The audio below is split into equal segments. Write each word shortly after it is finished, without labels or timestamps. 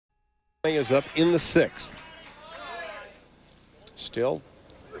Is up in the 6th. Still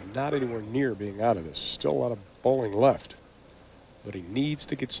not anywhere near being out of this. Still a lot of bowling left. But he needs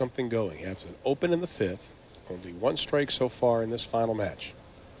to get something going. He has an open in the 5th. Only 1 strike so far in this final match.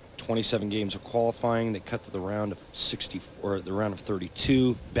 27 games of qualifying. They cut to the round of 60, or the round of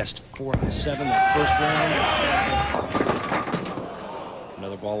 32. Best 4 out of 7 that first round.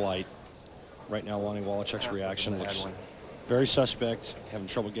 Another ball light. Right now, Lonnie Walizcek's reaction looks very suspect. Having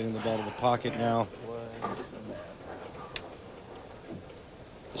trouble getting the ball to the pocket now.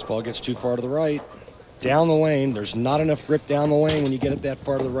 This ball gets too far to the right. Down the lane. There's not enough grip down the lane when you get it that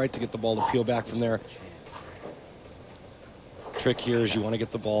far to the right to get the ball to peel back from there. Trick here is you want to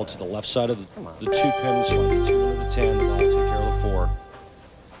get the ball to the left side of the 2 pins, so the 2 into the 10. The ball will take care of the 4.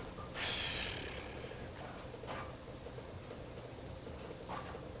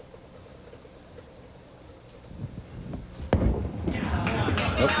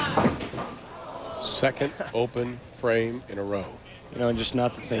 Second open frame in a row. You know, and just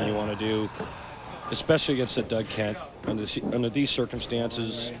not the thing you want to do, especially against a Doug Kent under these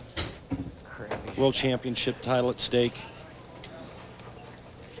circumstances. World Championship title at stake.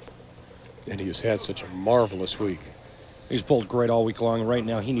 And he has had such a marvelous week. He's bowled great all week long. Right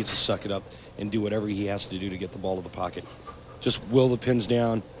now, he needs to suck it up and do whatever he has to do to get the ball to the pocket. Just will the pins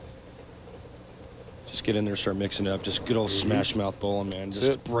down. Just get in there, start mixing it up. Just good old smash mouth bowling, man.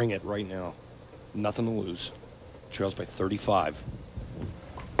 Just bring it right now. Nothing to lose. Trails by 35.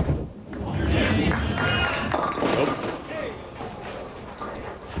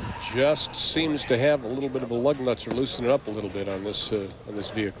 Just seems to have a little bit of a lug nuts or loosen it up a little bit on this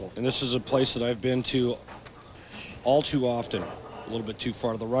vehicle. And this is a place that I've been to all too often. A little bit too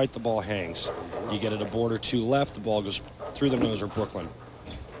far to the right, the ball hangs. You get it a board or 2 left, the ball goes through the nose or Brooklyn.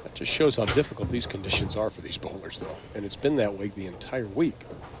 That just shows how difficult these conditions are for these bowlers, though. And it's been that way the entire week.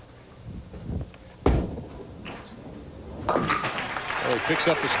 Well, he picks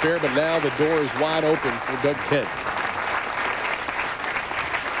up the spare, but now the door is wide open for Doug Kent.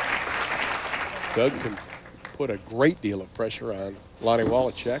 Doug can put a great deal of pressure on Lonnie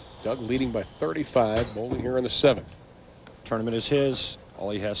Walizcek. Doug leading by 35, bowling here in the 7th. Tournament is his. All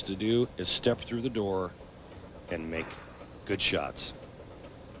he has to do is step through the door and make good shots.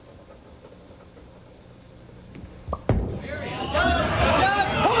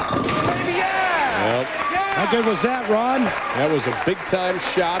 Well, how good was that, Ron? That was a big-time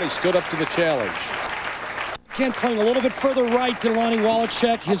shot. He stood up to the challenge. Kent playing a little bit further right than Lonnie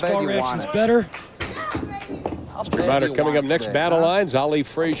Walizcek. His ball reaction's better. Reminder coming up next, Battle Lines. Ali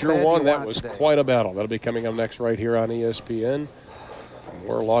Frazier won. That was quite a battle. That'll be coming up next right here on ESPN.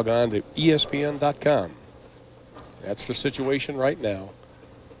 Or log on to ESPN.com. That's the situation right now.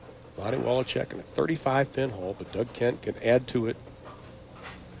 Lonnie Walizcek in a 35-pin hole, but Doug Kent can add to it.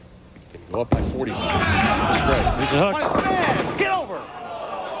 Can go up by 45. It's a hook. Get over.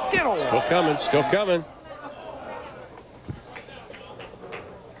 Get over. Still coming. Still coming.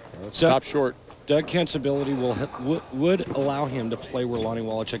 Let's stop short. Doug Kent's ability would allow him to play where Lonnie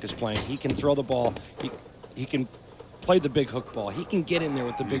Walizcek is playing. He can throw the ball. He can play the big hook ball. He can get in there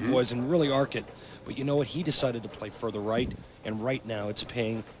with the big boys and really arc it. But you know what? He decided to play further right, and right now it's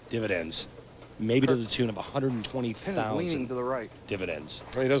paying dividends. Maybe to the tune of 120,000 leaning to the right. dividends.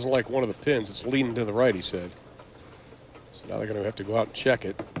 Well, he doesn't like one of the pins. It's leaning to the right, he said. So now they're going to have to go out and check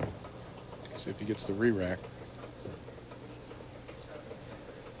it. See if he gets the re-rack.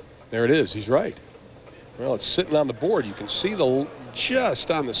 There it is. He's right. Well, it's sitting on the board. You can see just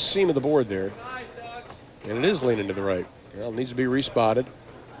on the seam of the board there. And it is leaning to the right. Well, it needs to be respotted.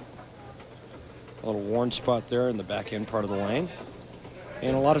 A little worn spot there in the back end part of the lane.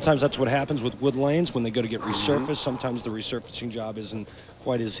 And a lot of times that's what happens with wood lanes when they go to get resurfaced. Sometimes the resurfacing job isn't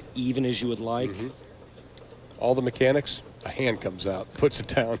quite as even as you would like. All the mechanics, a hand comes out, puts it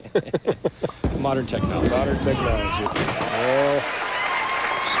down. Modern technology. Modern technology. Well,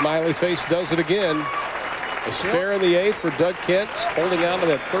 smiley face does it again. A spare in the 8th for Doug Kent, holding on to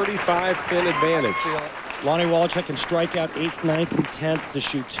that 35-pin advantage. Lonnie Walizcek can strike out 8th, 9th, and 10th to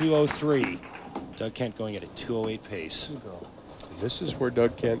shoot 203. Doug Kent going at a 208 pace. This is where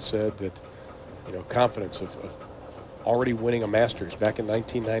Doug Kent said that, you know, confidence of already winning a Masters back in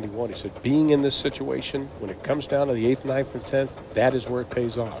 1991. He said, being in this situation, when it comes down to the 8th, 9th, and 10th, that is where it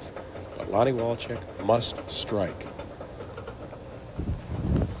pays off. But Lonnie Walizcek must strike.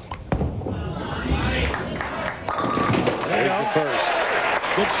 There's the first.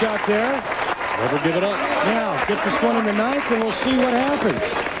 Good shot there. Never give it up. Now, get this one in the 9th, and we'll see what happens.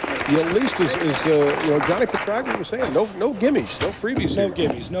 At least, you know, Johnny Petraglia was saying, no gimmies, no freebies No here.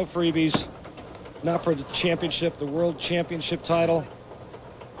 gimmies, no freebies. Not for the championship, the World Championship title.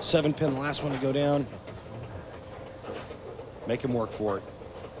 7-pin, the last one to go down. Make him work for it.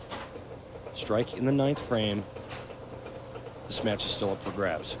 Strike in the 9th frame. This match is still up for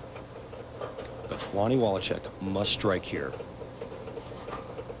grabs. But Lonnie Walizcek must strike here.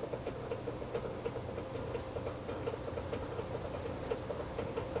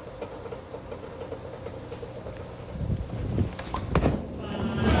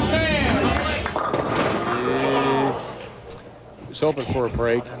 He's hoping for a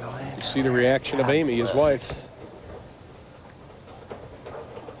break. You see the reaction of Amy, his wife.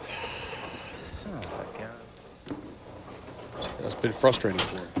 It's been frustrating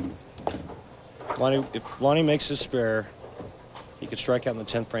for him. Lonnie, if Lonnie makes his spare, he could strike out in the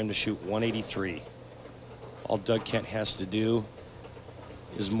 10th frame to shoot 183. All Doug Kent has to do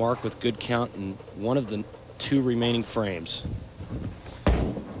is mark with good count in one of the 2 remaining frames.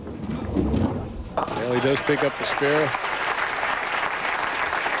 Well, he does pick up the spare.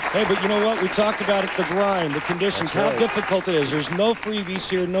 Hey, but you know what? We talked about it, the grind, the conditions, That's how right. difficult it is. There's no freebies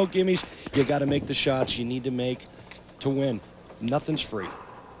here, no gimmies. You got to make the shots you need to make to win. Nothing's free.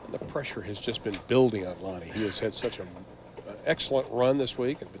 The pressure has just been building on Lonnie. He has had such an excellent run this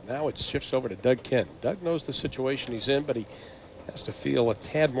week, but now it shifts over to Doug Kent. Doug knows the situation he's in, but he has to feel a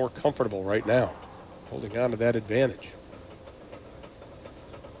tad more comfortable right now, holding on to that advantage.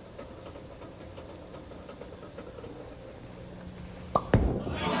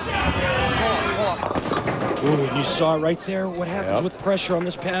 Ooh, and you saw right there what happens Yep. with pressure on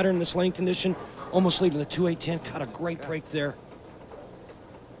this pattern, this lane condition, almost leading the 2-8-10. Caught a great break there.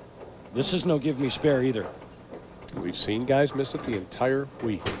 This is no give me spare either. We've seen guys miss it the entire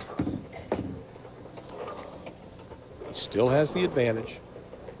week. He still has the advantage.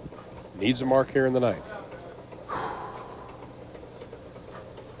 Needs a mark here in the 9th.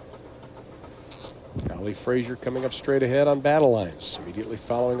 Ali Frazier coming up straight ahead on battle lines, immediately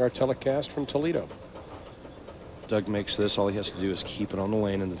following our telecast from Toledo. Doug makes this. All he has to do is keep it on the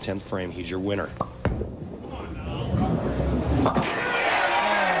lane in the 10th frame. He's your winner.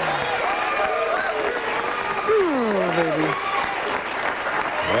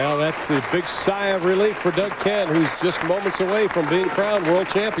 Well, that's the big sigh of relief for Doug Kent, who's just moments away from being crowned world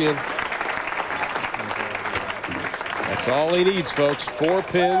champion. That's all he needs, folks. 4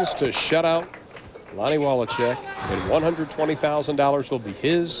 pins to shut out Lonnie Walizcek, and $120,000 will be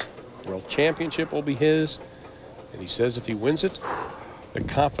his. World championship will be his. And he says if he wins it, the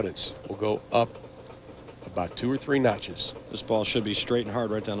confidence will go up about 2 or 3 notches. This ball should be straight and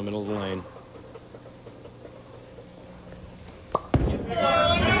hard right down the middle of the lane.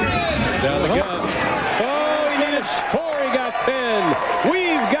 Down the gun. Oh, he needed 4. He got 10.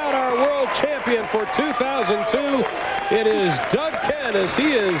 We've got our world champion for 2002. It is Doug Kent as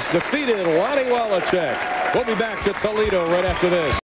he has defeated Lonnie Walizcek. We'll be back to Toledo right after this.